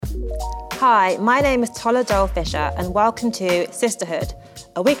Hi, my name is Tola-Doll Fisher and welcome to Sisterhood,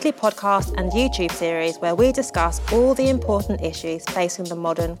 a weekly podcast and YouTube series where we discuss all the important issues facing the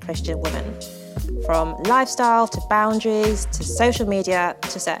modern Christian woman, from lifestyle to boundaries to social media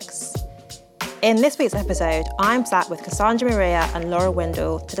to sex. In this week's episode, I'm sat with Cassandra Maria and Lauren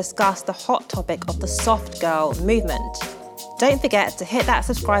Windle to discuss the hot topic of the soft girl movement. Don't forget to hit that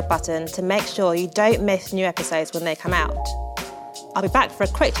subscribe button to make sure you don't miss new episodes when they come out. I'll be back for a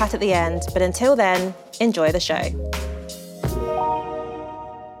quick chat at the end, but until then, enjoy the show.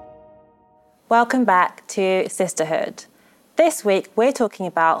 Welcome back to Sisterhood. This week, we're talking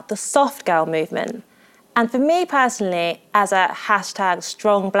about the soft girl movement. And for me personally, as a hashtag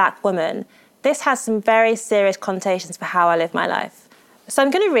strong black woman, this has some very serious connotations for how I live my life. So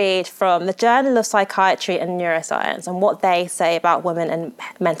I'm going to read from the Journal of Psychiatry and Neuroscience and what they say about women and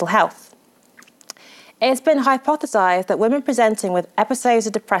mental health. It's been hypothesised that women presenting with episodes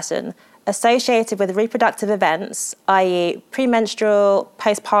of depression associated with reproductive events, i.e. premenstrual,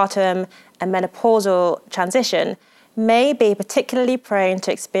 postpartum and menopausal transition, may be particularly prone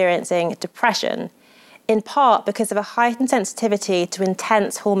to experiencing depression, in part because of a heightened sensitivity to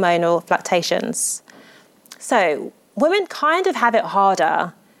intense hormonal fluctuations. So, women kind of have it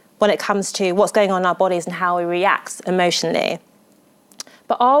harder when it comes to what's going on in our bodies and how we react emotionally.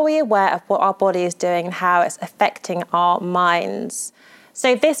 But are we aware of what our body is doing and how it's affecting our minds?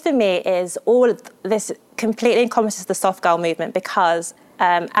 So this, for me, is all of this completely encompasses the soft girl movement because,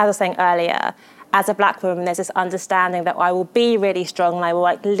 as I was saying earlier, as a black woman, there's this understanding that I will be really strong and I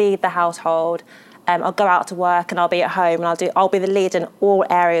will lead the household. I'll go out to work and I'll be at home and I'll be the lead in all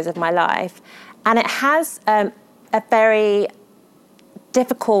areas of my life. And it has a very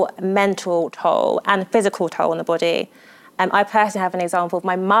difficult mental toll and physical toll on the body. I personally have an example of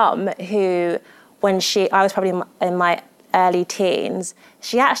my mum who, I was probably in my early teens,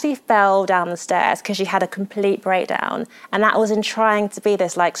 she actually fell down the stairs because she had a complete breakdown. And that was in trying to be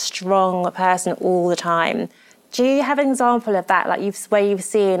this strong person all the time. Do you have an example of that, where you've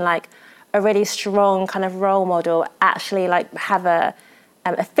seen a really strong kind of role model actually have a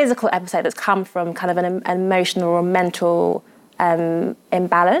physical episode that's come from kind of an emotional or mental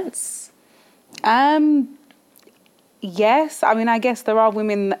imbalance? Yes. I mean, I guess there are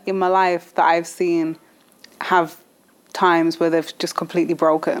women in my life that I've seen have times where they've just completely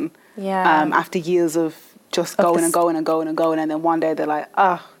broken. Yeah. After years of just going and going and going and going. And then one day they're like,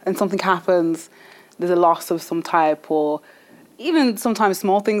 and something happens. There's a loss of some type, or even sometimes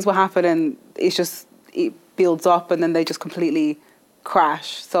small things will happen and it builds up and then they just completely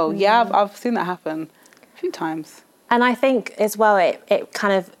crash. So yeah, I've seen that happen a few times. And I think as well, it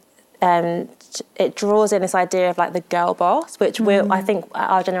kind of, it draws in this idea of the girl boss, which I think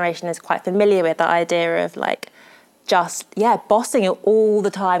our generation is quite familiar with, the idea of bossing it all the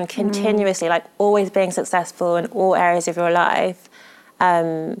time, continuously, always being successful in all areas of your life.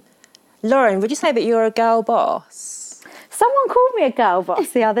 Lauren, would you say that you're a girl boss? Someone called me a girl boss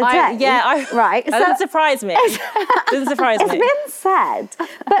the other day. Right. That doesn't surprise me. Doesn't surprise me. It's been said,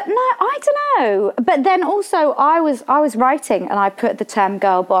 but no, I don't know. But then also, I was writing and I put the term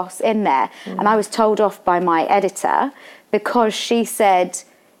girl boss in there, and I was told off by my editor because she said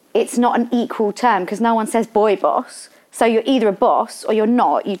it's not an equal term because no one says boy boss. So you're either a boss or you're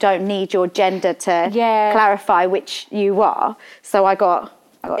not. You don't need your gender to clarify which you are. So I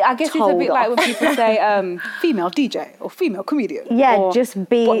guess it's a bit like when people say female DJ or female comedian. Yeah, or just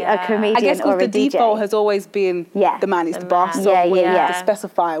be a comedian. I guess or a the DJ. default has always been the man is the boss. So you have to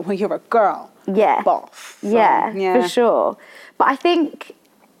specify when you're a girl. Boss. So, for sure. But I think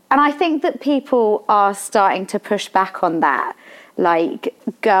that people are starting to push back on that,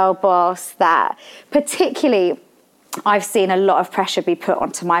 girl boss, that particularly I've seen a lot of pressure be put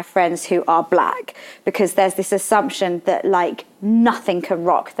onto my friends who are black because there's this assumption that nothing can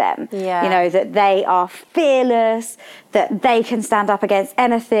rock them. Yeah. You know, that they are fearless, that they can stand up against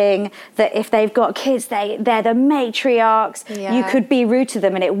anything, that if they've got kids, they're the matriarchs. Yeah. You could be rude to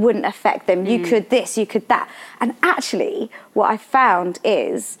them and it wouldn't affect them. You could this, you could that. And actually, what I found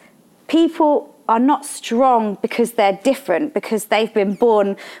is people are not strong because they're different, because they've been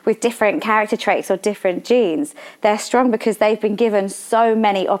born with different character traits or different genes. They're strong because they've been given so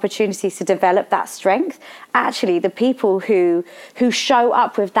many opportunities to develop that strength. Actually, the people who show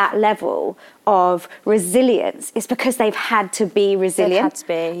up with that level of resilience is because they've had to be resilient. They've had to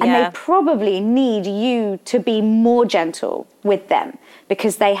be, And they probably need you to be more gentle with them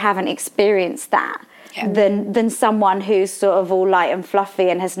because they haven't experienced that. Than someone who's sort of all light and fluffy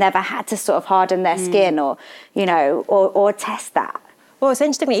and has never had to sort of harden their skin or, or test that. Well, it's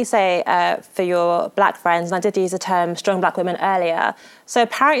interesting that you say for your black friends, and I did use the term strong black women earlier. So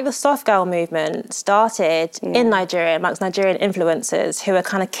apparently the soft girl movement started in Nigeria amongst Nigerian influencers who are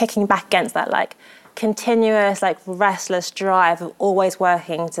kind of kicking back against that like continuous, like restless drive of always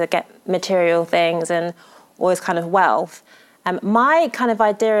working to get material things and always kind of wealth. My kind of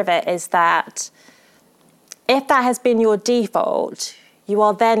idea of it is that if that has been your default, you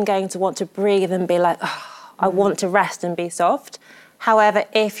are then going to want to breathe and be like, oh, I want to rest and be soft. However,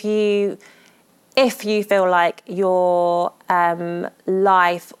 if you feel like your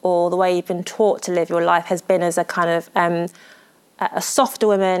life or the way you've been taught to live your life has been as a kind of a softer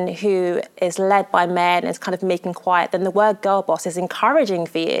woman who is led by men, is kind of meek and quiet, then the word girl boss is encouraging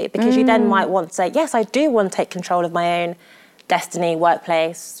for you, because you then might want to say, yes, I do want to take control of my own destiny,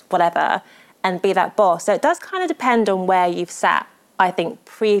 workplace, whatever, and be that boss. So it does kind of depend on where you've sat, I think,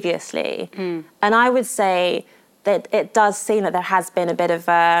 previously. And I would say that it does seem that there has been a bit of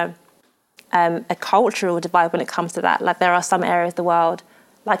a cultural divide when it comes to that. Like there are some areas of the world,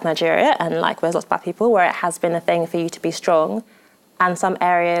 like Nigeria and like where there's lots of black people, where it has been a thing for you to be strong, and some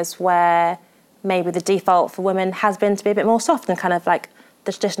areas where maybe the default for women has been to be a bit more soft and kind of like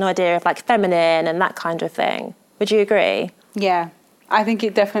the traditional idea of like feminine and that kind of thing. Would you agree? Yeah, I think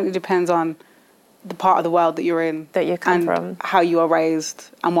it definitely depends on the part of the world that you're in, that you come and from, how you are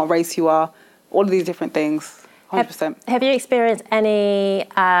raised and what race you are, all of these different things. 100%. Have you experienced any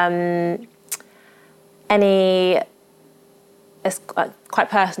it's quite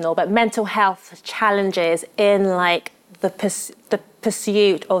personal, but mental health challenges in like the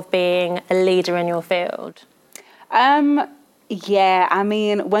pursuit of being a leader in your field? Yeah, I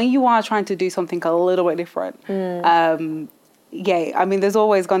mean, when you are trying to do something a little bit different, I mean, there's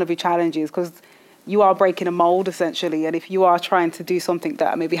always going to be challenges, because you are breaking a mold essentially, and if you are trying to do something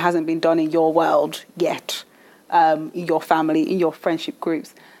that maybe hasn't been done in your world yet, in your family, in your friendship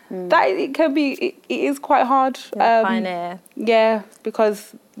groups, that it is quite hard. Pioneer. Yeah,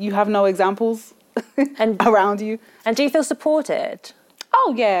 because you have no examples around you. And do you feel supported?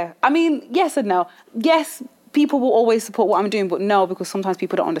 Oh yeah, I mean, yes and no. Yes, people will always support what I'm doing, but no, because sometimes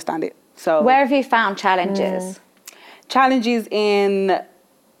people don't understand it. So where have you found challenges? Challenges in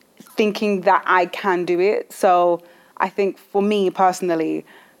thinking that I can do it. So I think for me personally,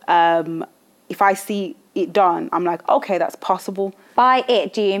 if I see it done, I'm like, okay, that's possible. By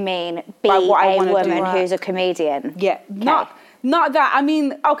it, do you mean be a woman who's a comedian? Yeah, okay. Not that. I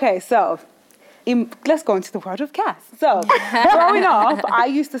mean, okay, so let's go into the world of Cass. So growing up, I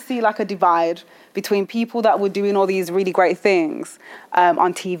used to see like a divide between people that were doing all these really great things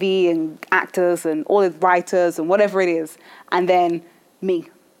on TV and actors and all the writers and whatever it is, and then me.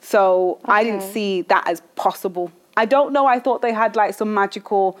 So I didn't see that as possible. I don't know. I thought they had like some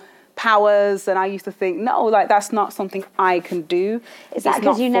magical powers, and I used to think, no, like that's not something I can do. Is that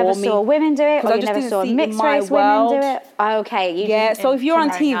because you never saw women do it, or you never saw mixed race women do it? Oh, okay. Yeah, so if you're on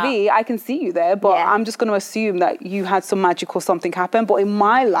TV, I can see you there, but I'm just going to assume that you had some magical something happen. But in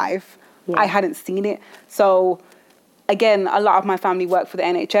my life, I hadn't seen it. So again, a lot of my family worked for the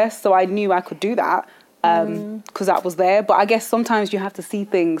NHS, so I knew I could do that because that was there. But I guess sometimes you have to see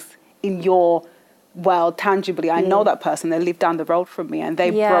things in your world tangibly. I know that person, they live down the road from me, and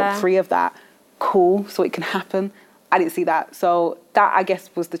they broke free of that. Cool, so it can happen. I didn't see that. So that, I guess,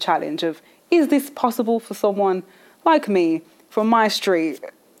 was the challenge of, is this possible for someone like me, from my street,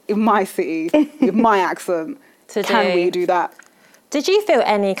 in my city, with my accent? Can we do that? Did you feel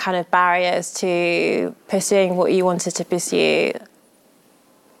any kind of barriers to pursuing what you wanted to pursue?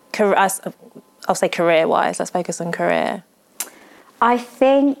 I'll say career-wise, let's focus on career. I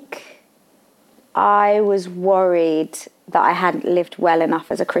think I was worried that I hadn't lived well enough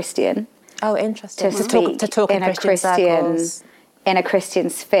as a Christian. Oh, interesting. To talk in a Christian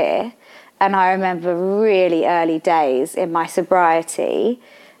sphere. And I remember really early days in my sobriety,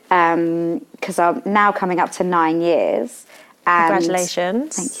 because I'm now coming up to 9 years. And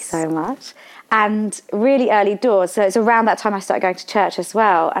congratulations. Thank you so much. And really early doors. So it's around that time I started going to church as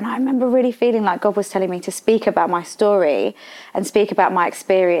well. And I remember really feeling like God was telling me to speak about my story and speak about my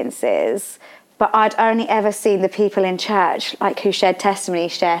experiences. But I'd only ever seen the people in church, like who shared testimony,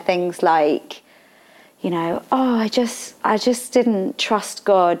 share things like, you know, oh, I just didn't trust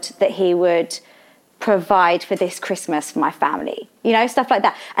God that he would provide for this Christmas for my family, you know, stuff like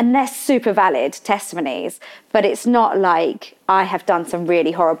that. And they're super valid testimonies, but it's not like I have done some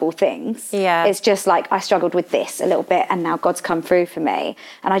really horrible things. Yeah. It's just like I struggled with this a little bit and now God's come through for me.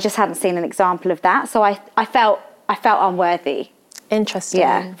 And I just hadn't seen an example of that. So I felt unworthy. Interesting.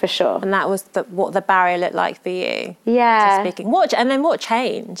 Yeah, for sure. And that was what the barrier looked like for you. Yeah. Speaking. And then what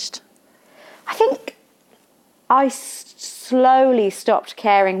changed? I think I slowly stopped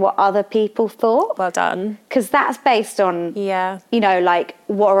caring what other people thought. Well done. Because that's based on, you know, like,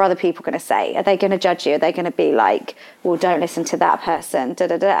 what are other people going to say? Are they going to judge you? Are they going to be like, well, don't listen to that person,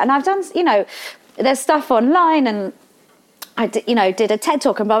 And I've done, you know, there's stuff online, and I did a TED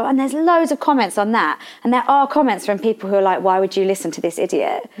Talk and blah, blah, and there's loads of comments on that. And there are comments from people who are like, why would you listen to this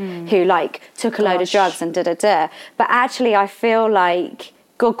idiot who, like, took a load of drugs and But actually, I feel like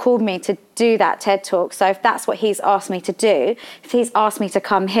God called me to do that TED Talk. So if that's what he's asked me to do, if he's asked me to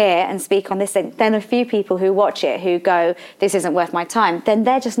come here and speak on this thing, then a few people who watch it who go, this isn't worth my time, then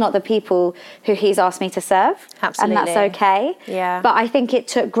they're just not the people who he's asked me to serve. Absolutely. And that's okay. Yeah. But I think it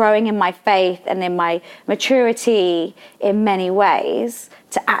took growing in my faith and in my maturity in many ways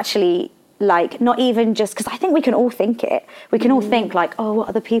to actually, like, not even just, because I think we can all think it. We can all think like, oh, what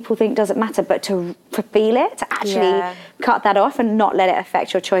other people think doesn't matter, but to feel it, to actually cut that off and not let it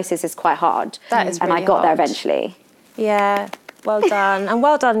affect your choices is quite hard. That is and really I got there hard. eventually. Yeah, well done. And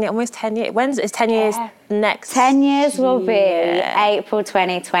well done, almost 10 years. When is 10 years next? 10 years will be April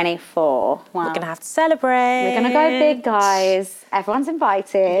 2024. Wow. We're going to have to celebrate. We're going to go big, guys. Everyone's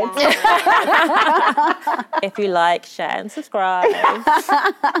invited. If you like, share and subscribe.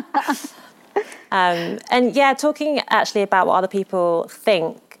 And yeah, talking actually about what other people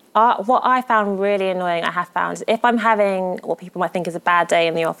think, what I found really annoying, I have found, is if I'm having what people might think is a bad day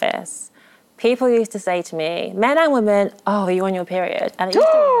in the office, people used to say to me, men and women, oh, are you on your period? And it used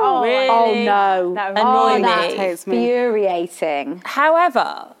to really annoy me. That's infuriating.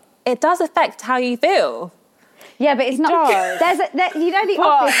 However, it does affect how you feel. Yeah, but it's not. You know the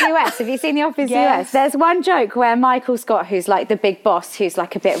Office US. Have you seen the Office US? There's one joke where Michael Scott, who's like the big boss, who's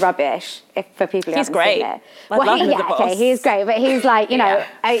like a bit rubbish. For people who haven't seen it, he's great, but he's like, you know,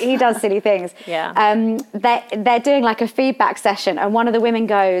 he does silly things. They're doing like a feedback session, and one of the women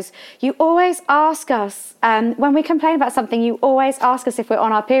goes, "You always ask us when we complain about something. You always ask us if we're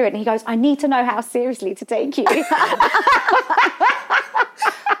on our period." And he goes, "I need to know how seriously to take you."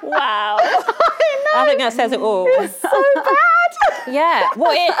 Wow. I think that says it all. It's so bad. Yeah.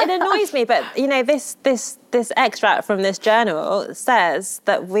 Well, it annoys me, but you know, this extract from this journal says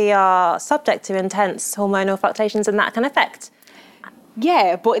that we are subject to intense hormonal fluctuations, and that can affect.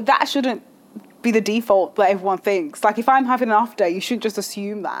 Yeah, but that shouldn't be the default that everyone thinks. Like, if I'm having an off day, you shouldn't just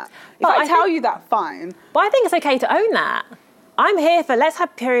assume that. If I tell you that, fine. But I think it's okay to own that. I'm here for let's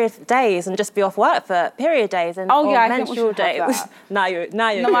have period days and just be off work for period days and menstrual days. Now you're. No,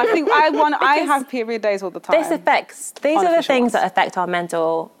 I think I have period days all the time. These are the things that affect our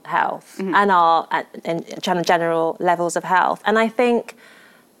mental health and our general levels of health. And I think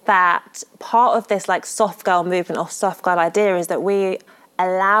that part of this like soft girl movement or soft girl idea is that we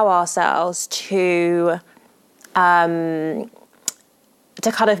allow ourselves to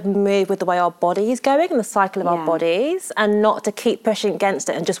kind of move with the way our body is going and the cycle of our bodies, and not to keep pushing against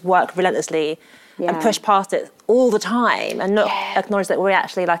it and just work relentlessly and push past it all the time and not acknowledge that we're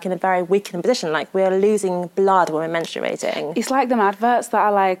actually like in a very weakened position, like we're losing blood when we're menstruating. It's like them adverts that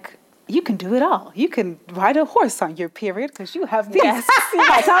are like, you can do it all. You can ride a horse on your period because you have these. Yes.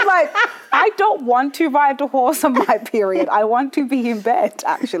 I'm like, I don't want to ride a horse on my period. I want to be in bed,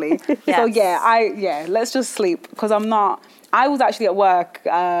 actually. So let's just sleep, because I was actually at work,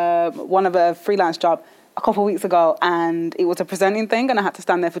 one of a freelance job a couple of weeks ago, and it was a presenting thing, and I had to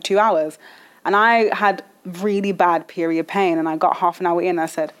stand there for 2 hours. And I had really bad period pain, and I got half an hour in, and I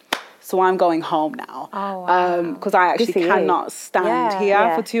said, so I'm going home now. Oh, wow. Because I actually cannot stand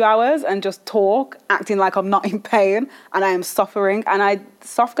here for 2 hours and just talk, acting like I'm not in pain, and I am suffering. And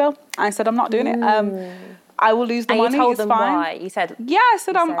soft girl, I said, I'm not doing it. I will lose the money. You told them why? You said... Yeah, I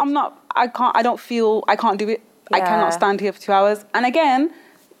said, I'm not, I can't do it. I cannot stand here for 2 hours. And again,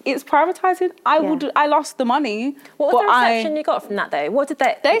 it's prioritising. I lost the money. What was the reception you got from that, though? What did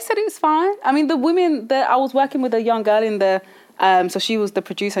they... They said it was fine. I mean, the women that I was working with, a young girl in the... so she was the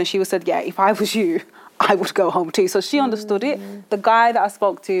producer, and she said, yeah, if I was you, I would go home too. So she understood it. The guy that I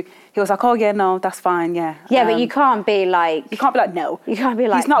spoke to, he was like, oh, yeah, no, that's fine, yeah. Yeah, but you can't be like... You can't be like, no. You can't be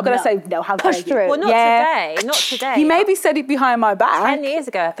like, he's not going to say, no, how dare you. Push through. Well, not today. He maybe said it behind my back. 10 years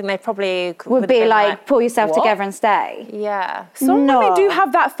ago, I think they probably... Would be like, pull yourself together and stay. Yeah. Some women do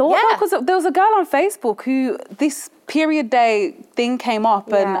have that thought, though, because there was a girl on Facebook who this period day thing came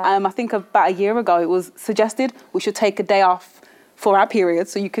up, and I think about a year ago, it was suggested we should take a day off for our period,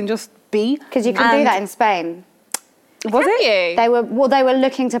 so you can just be. Because you can do that in Spain. Was it? They were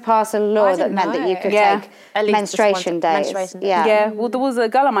looking to pass a law that meant that you could take menstruation days. Yeah. Well, there was a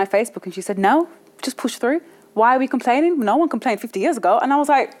girl on my Facebook, and she said, no, just push through. Why are we complaining? No one complained 50 years ago. And I was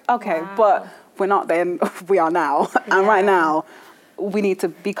like, okay, but we're not then, we are now. And right now, we need to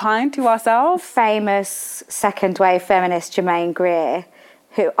be kind to ourselves. Famous second wave feminist Germaine Greer,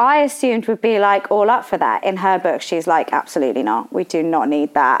 who I assumed would be like all up for that. In her book, she's like, absolutely not. We do not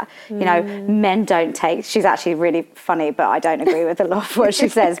need that. You know, men don't take, she's actually really funny, but I don't agree with a lot of what she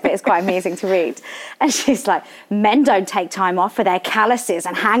says, but it's quite amusing to read. And she's like, men don't take time off for their calluses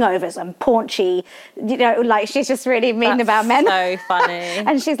and hangovers and paunchy, you know, like she's just really mean about men. So funny.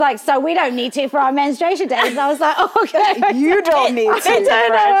 And she's like, so we don't need to for our menstruation days. And I was like, oh, okay. You don't need to. I don't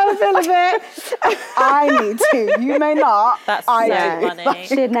know, I feel a bit. I need to. You may not. That's I so do. funny.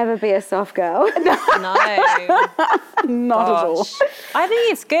 She'd never be a soft girl. No. Not at all. I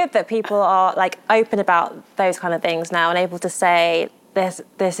think it's good that people are like open about those kind of things now and able to say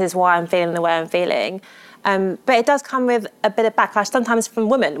this is why I'm feeling the way I'm feeling. But it does come with a bit of backlash sometimes from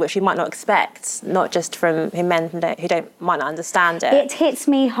women, which you might not expect, not just from men who might not understand it. It hits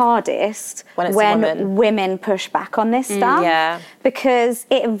me hardest when women push back on this stuff. Yeah. Because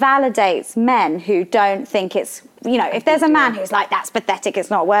it validates men who don't think it's, you know, if there's a man who's like, that's pathetic, it's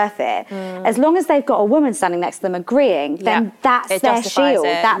not worth it, as long as they've got a woman standing next to them agreeing, then that's it their shield,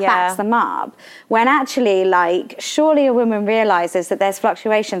 that backs them up. When actually, like, surely a woman realises that there's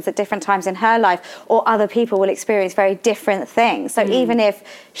fluctuations at different times in her life, or other people will experience very different things. So even if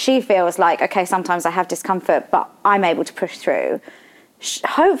she feels like, okay, sometimes I have discomfort, but I'm able to push through,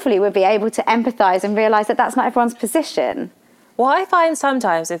 hopefully we'll be able to empathise and realise that that's not everyone's position. What I find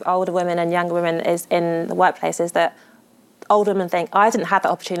sometimes with older women and younger women is in the workplace is that older women think, I didn't have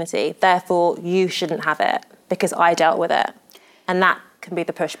that opportunity, therefore you shouldn't have it because I dealt with it. And that can be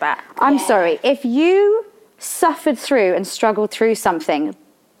the pushback. I'm sorry, if you suffered through and struggled through something,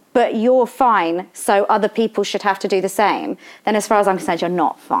 but you're fine, so other people should have to do the same, then as far as I'm concerned, you're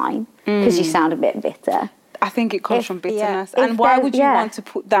not fine, because you sound a bit bitter. I think it comes from bitterness. And why would you want to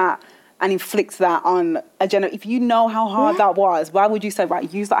put that and inflict that on a generation? If you know how hard that was, why would you say,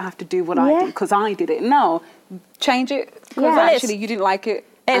 right, you have to do what I did because I did it? No, change it because actually you didn't like it.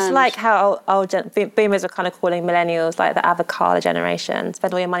 It's like how old boomers are kind of calling millennials like the avocado generation.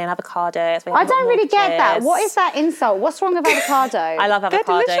 Spend all your money on avocados. I don't really get that. What is that insult? What's wrong with avocado? I love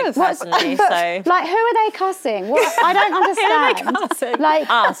avocado personally. So. Like, who are they cussing? I don't understand. Who are they cussing? Like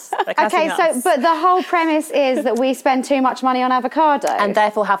us. Okay, so but the whole premise is that we spend too much money on avocado. And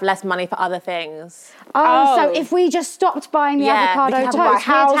therefore have less money for other things. Oh, so if we just stopped buying the avocado toast,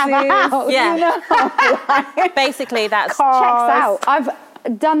 we'd have a house. Yeah. You know? Basically, that's... Checks out. I've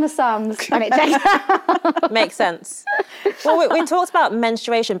done the sums and it checks out. Makes sense. Well, we talked about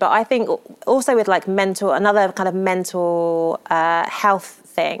menstruation, but I think also with like another kind of mental health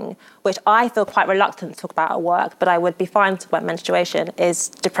thing, which I feel quite reluctant to talk about at work, but I would be fine to talk about menstruation, is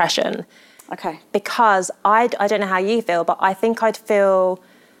depression. Okay. Because I don't know how you feel, but I think I'd feel...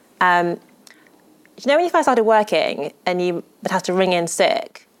 you know when you first started working and you would have to ring in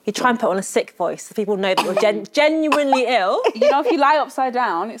sick, you try and put on a sick voice so people know that you're genuinely ill. You know, if you lie upside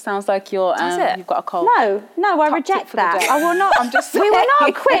down, it sounds like you've got a cold. No, I reject that. I will not. I'm just saying. We will not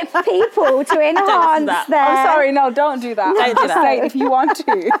equip people to enhance their... I'm sorry, no, don't do that. Don't do that. Say it if you want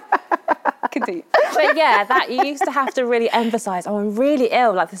to. Continue. But yeah, that you used to have to really emphasise, I'm really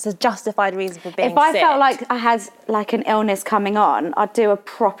ill, like there's a justified reason for being sick. If I felt like I had like an illness coming on, I'd do a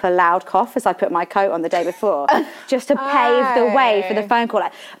proper loud cough as I put my coat on the day before, just to pave the way for the phone call.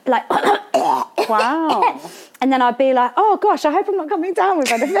 Like wow. And then I'd be like, oh gosh, I hope I'm not coming down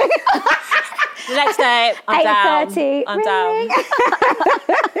with anything. The next day, I'm down. 8:30, I'm down.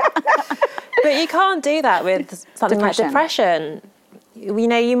 But you can't do that with something like depression. You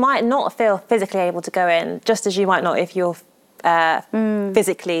know, you might not feel physically able to go in, just as you might not if you're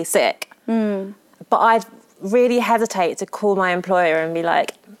physically sick. But I'd really hesitate to call my employer and be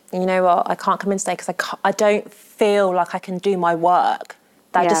like, you know what, I can't come in today because I don't feel like I can do my work.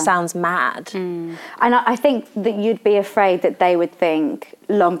 That just sounds mad. And I think that you'd be afraid that they would think,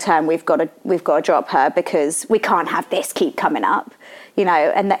 long term, we've got to drop her because we can't have this keep coming up, you know,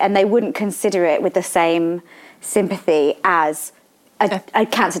 and they wouldn't consider it with the same sympathy as a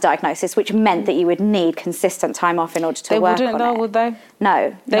cancer diagnosis, which meant that you would need consistent time off in order to work on it. They wouldn't though, would they?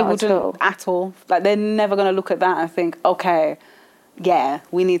 No, they wouldn't at all. Like, they're never going to look at that and think, okay, yeah,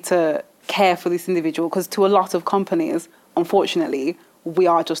 we need to care for this individual, because to a lot of companies, unfortunately, we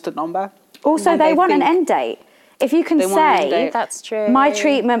are just a number. Also, they want an end date. If you can say, that's true, my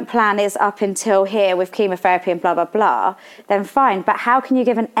treatment plan is up until here with chemotherapy and blah, blah, blah, then fine. But how can you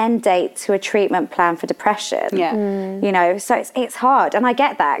give an end date to a treatment plan for depression? Yeah. You know, so it's hard. And I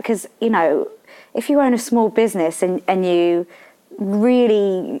get that because, you know, if you own a small business and you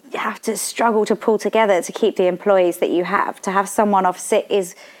really have to struggle to pull together to keep the employees that you have, to have someone off sick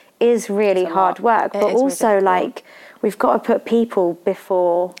is really hard work. But also, like, we've got to put people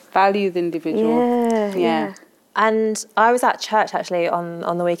before. Value the individual. Yeah. And I was at church actually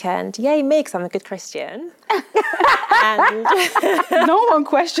on the weekend. Yay me, because I'm a good Christian. And No one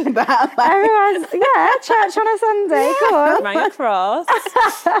questioned that. Everyone's, church on a Sunday, go on. rang across.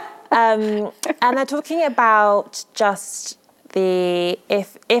 And they're talking about just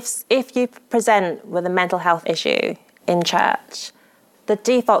if you present with a mental health issue in church, the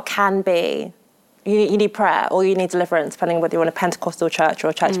default can be you need prayer or you need deliverance, depending on whether you're in a Pentecostal church or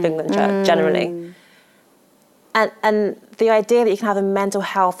a Church of England church, generally. And the idea that you can have a mental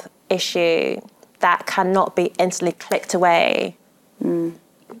health issue that cannot be instantly clicked away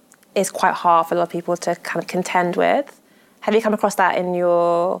is quite hard for a lot of people to kind of contend with. Have you come across that in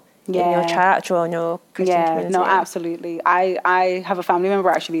your church or in your Christian community? No, absolutely. I have a family member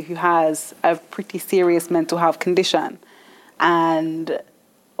actually who has a pretty serious mental health condition. And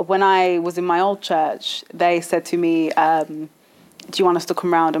when I was in my old church, they said to me, do you want us to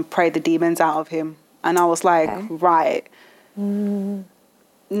come round and pray the demons out of him? And I was like, right, no,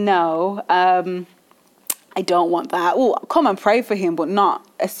 I don't want that. Well, come and pray for him, but not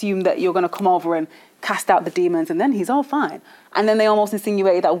assume that you're going to come over and cast out the demons and then he's all fine. And then they almost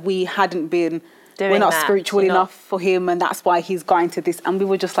insinuated that we hadn't been, we're not spiritual enough for him and that's why he's going to this. And we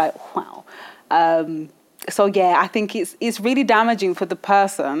were just like, wow. So yeah, I think it's really damaging for the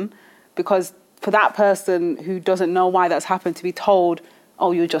person, because for that person who doesn't know why that's happened to be told,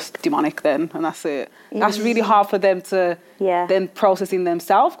 oh, you're just demonic then, and that's it. That's really hard for them to then process in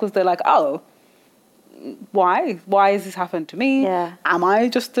themselves, because they're like, oh, why has this happened to me? Am I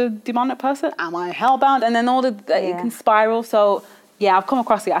just a demonic person? Am I hellbound? And then it can spiral. So yeah, I've come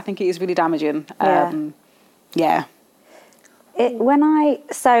across it. I think it is really damaging.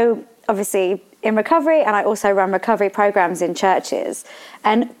 So obviously in recovery, and I also run recovery programs in churches,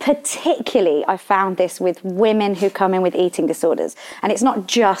 and particularly I found this with women who come in with eating disorders. And it's not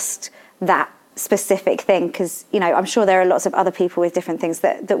just that specific thing, because I'm sure there are lots of other people with different things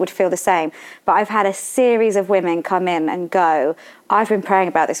that would feel the same, but I've had a series of women come in and go, I've been praying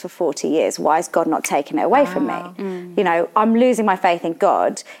about this for 40 years, why is God not taking it away from me? I'm losing my faith in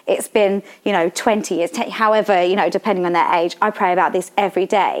God. It's been 20 years, however, depending on their age, I pray about this every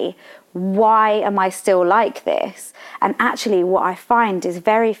day. Why am I still like this? And actually what I find is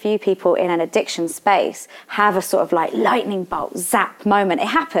very few people in an addiction space have a sort of like lightning bolt zap moment. It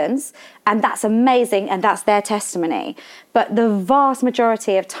happens, and that's amazing, and that's their testimony. But the vast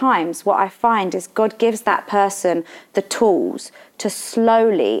majority of times what I find is God gives that person the tools to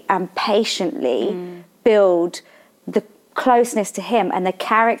slowly and patiently build the closeness to him and the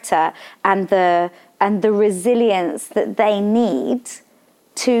character and the resilience that they need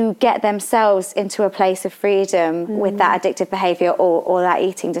to get themselves into a place of freedom with that addictive behaviour or that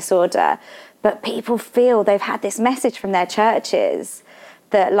eating disorder. But people feel they've had this message from their churches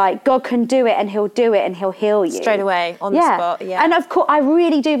that like God can do it and he'll do it and he'll heal you. Straight away, on the spot, And of course, I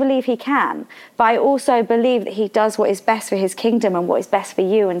really do believe he can. But I also believe that he does what is best for his kingdom and what is best for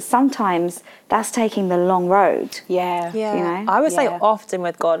you. And sometimes that's taking the long road. I would say often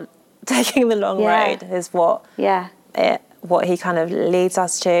with God, taking the long road is what he kind of leads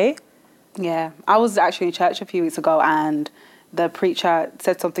us to. Yeah, I was actually in church a few weeks ago and the preacher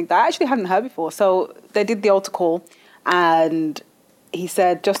said something that I actually hadn't heard before. So they did the altar call and he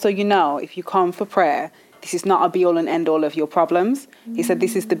said, just so you know, if you come for prayer, this is not a be-all and end-all of your problems. He said,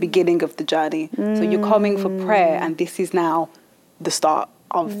 this is the beginning of the journey. So you're coming for prayer and this is now the start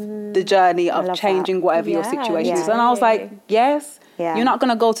of the journey of changing whatever your situation is. And I was like, yes, you're not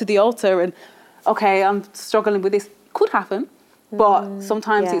going to go to the altar and, okay, I'm struggling with this. Could happen, but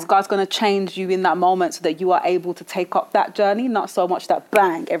sometimes it's God's going to change you in that moment so that you are able to take up that journey, not so much that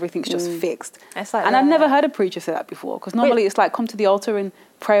bang, everything's just fixed. It's like and I've never heard a preacher say that before, because normally it's like come to the altar and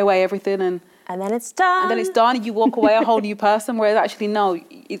pray away everything and then it's done. And then it's done and you walk away a whole new person, whereas actually no,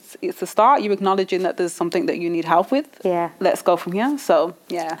 it's the start. You're acknowledging that there's something that you need help with. Let's go from here. So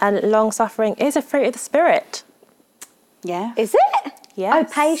and long suffering is a fruit of the spirit. Is it? Yes. Oh,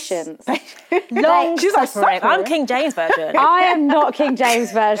 patience. Long suffering. I'm King James Version. I am not King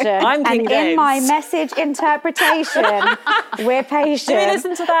James Version. I'm King James. And in my message interpretation, we're patient. Do we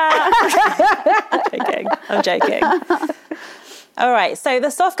listen to that? I'm joking. All right, so the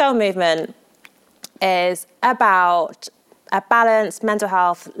soft girl movement is about a balanced mental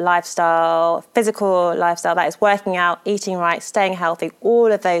health lifestyle, physical lifestyle that is working out, eating right, staying healthy,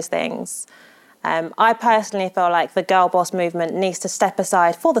 all of those things. I personally feel like the girl boss movement needs to step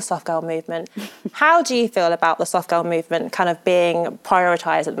aside for the soft girl movement. How do you feel about the soft girl movement kind of being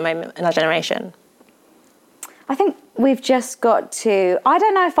prioritised at the moment in our generation? I think we've just got to, I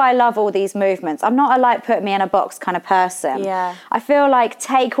don't know if I love all these movements. I'm not a like put me in a box kind of person. Yeah. I feel like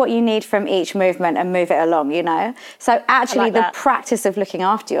take what you need from each movement and move it along, you know? So actually the practice of looking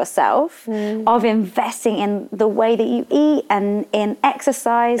after yourself, of investing in the way that you eat and in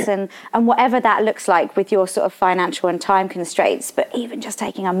exercise and whatever that looks like with your sort of financial and time constraints, but even just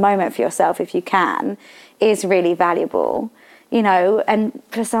taking a moment for yourself if you can is really valuable. You know, and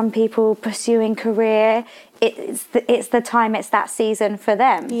for some people pursuing career, it's the time, it's that season for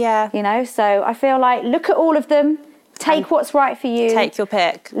them. Yeah. You know, so I feel like look at all of them, take what's right for you. Take your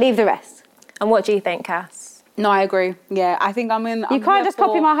pick. Leave the rest. And what do you think, Cass? No, I agree. Yeah, I think You can't just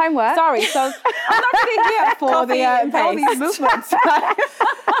copy my homework. Sorry, so I'm not really here for all these movements.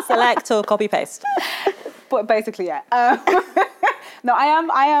 Select or copy paste. But basically, yeah. No,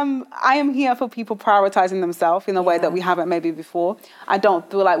 I am here for people prioritizing themselves in a way that we haven't maybe before. I don't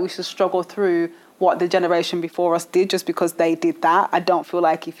feel like we should struggle through what the generation before us did just because they did that. I don't feel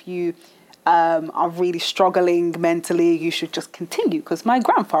like if you are really struggling mentally, you should just continue because my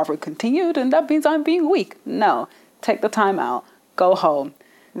grandfather continued and that means I'm being weak. No, take the time out, go home,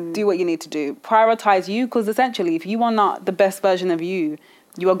 do what you need to do. Prioritize you because essentially if you are not the best version of you,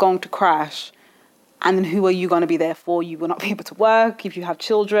 you are going to crash. And then who are you going to be there for? You will not be able to work. If you have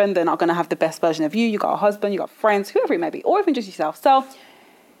children, they're not going to have the best version of you. You got a husband, you got friends, whoever it may be, or even just yourself. So,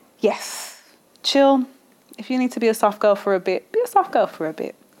 yes, chill. If you need to be a soft girl for a bit, be a soft girl for a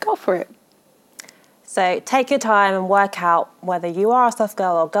bit. Go for it. So take your time and work out whether you are a soft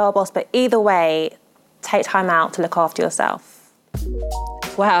girl or girl boss, but either way, take time out to look after yourself.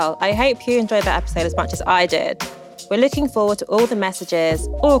 Well, I hope you enjoyed that episode as much as I did. We're looking forward to all the messages,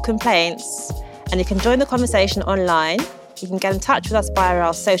 all complaints, and you can join the conversation online. You can get in touch with us via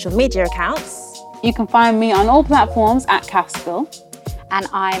our social media accounts. You can find me on all platforms at Cassville. And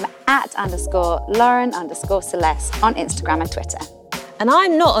I'm @_Lauren_Celeste on Instagram and Twitter. And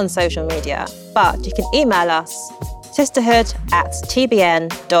I'm not on social media, but you can email us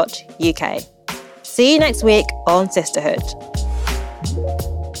sisterhood@tbn.uk. See you next week on Sisterhood.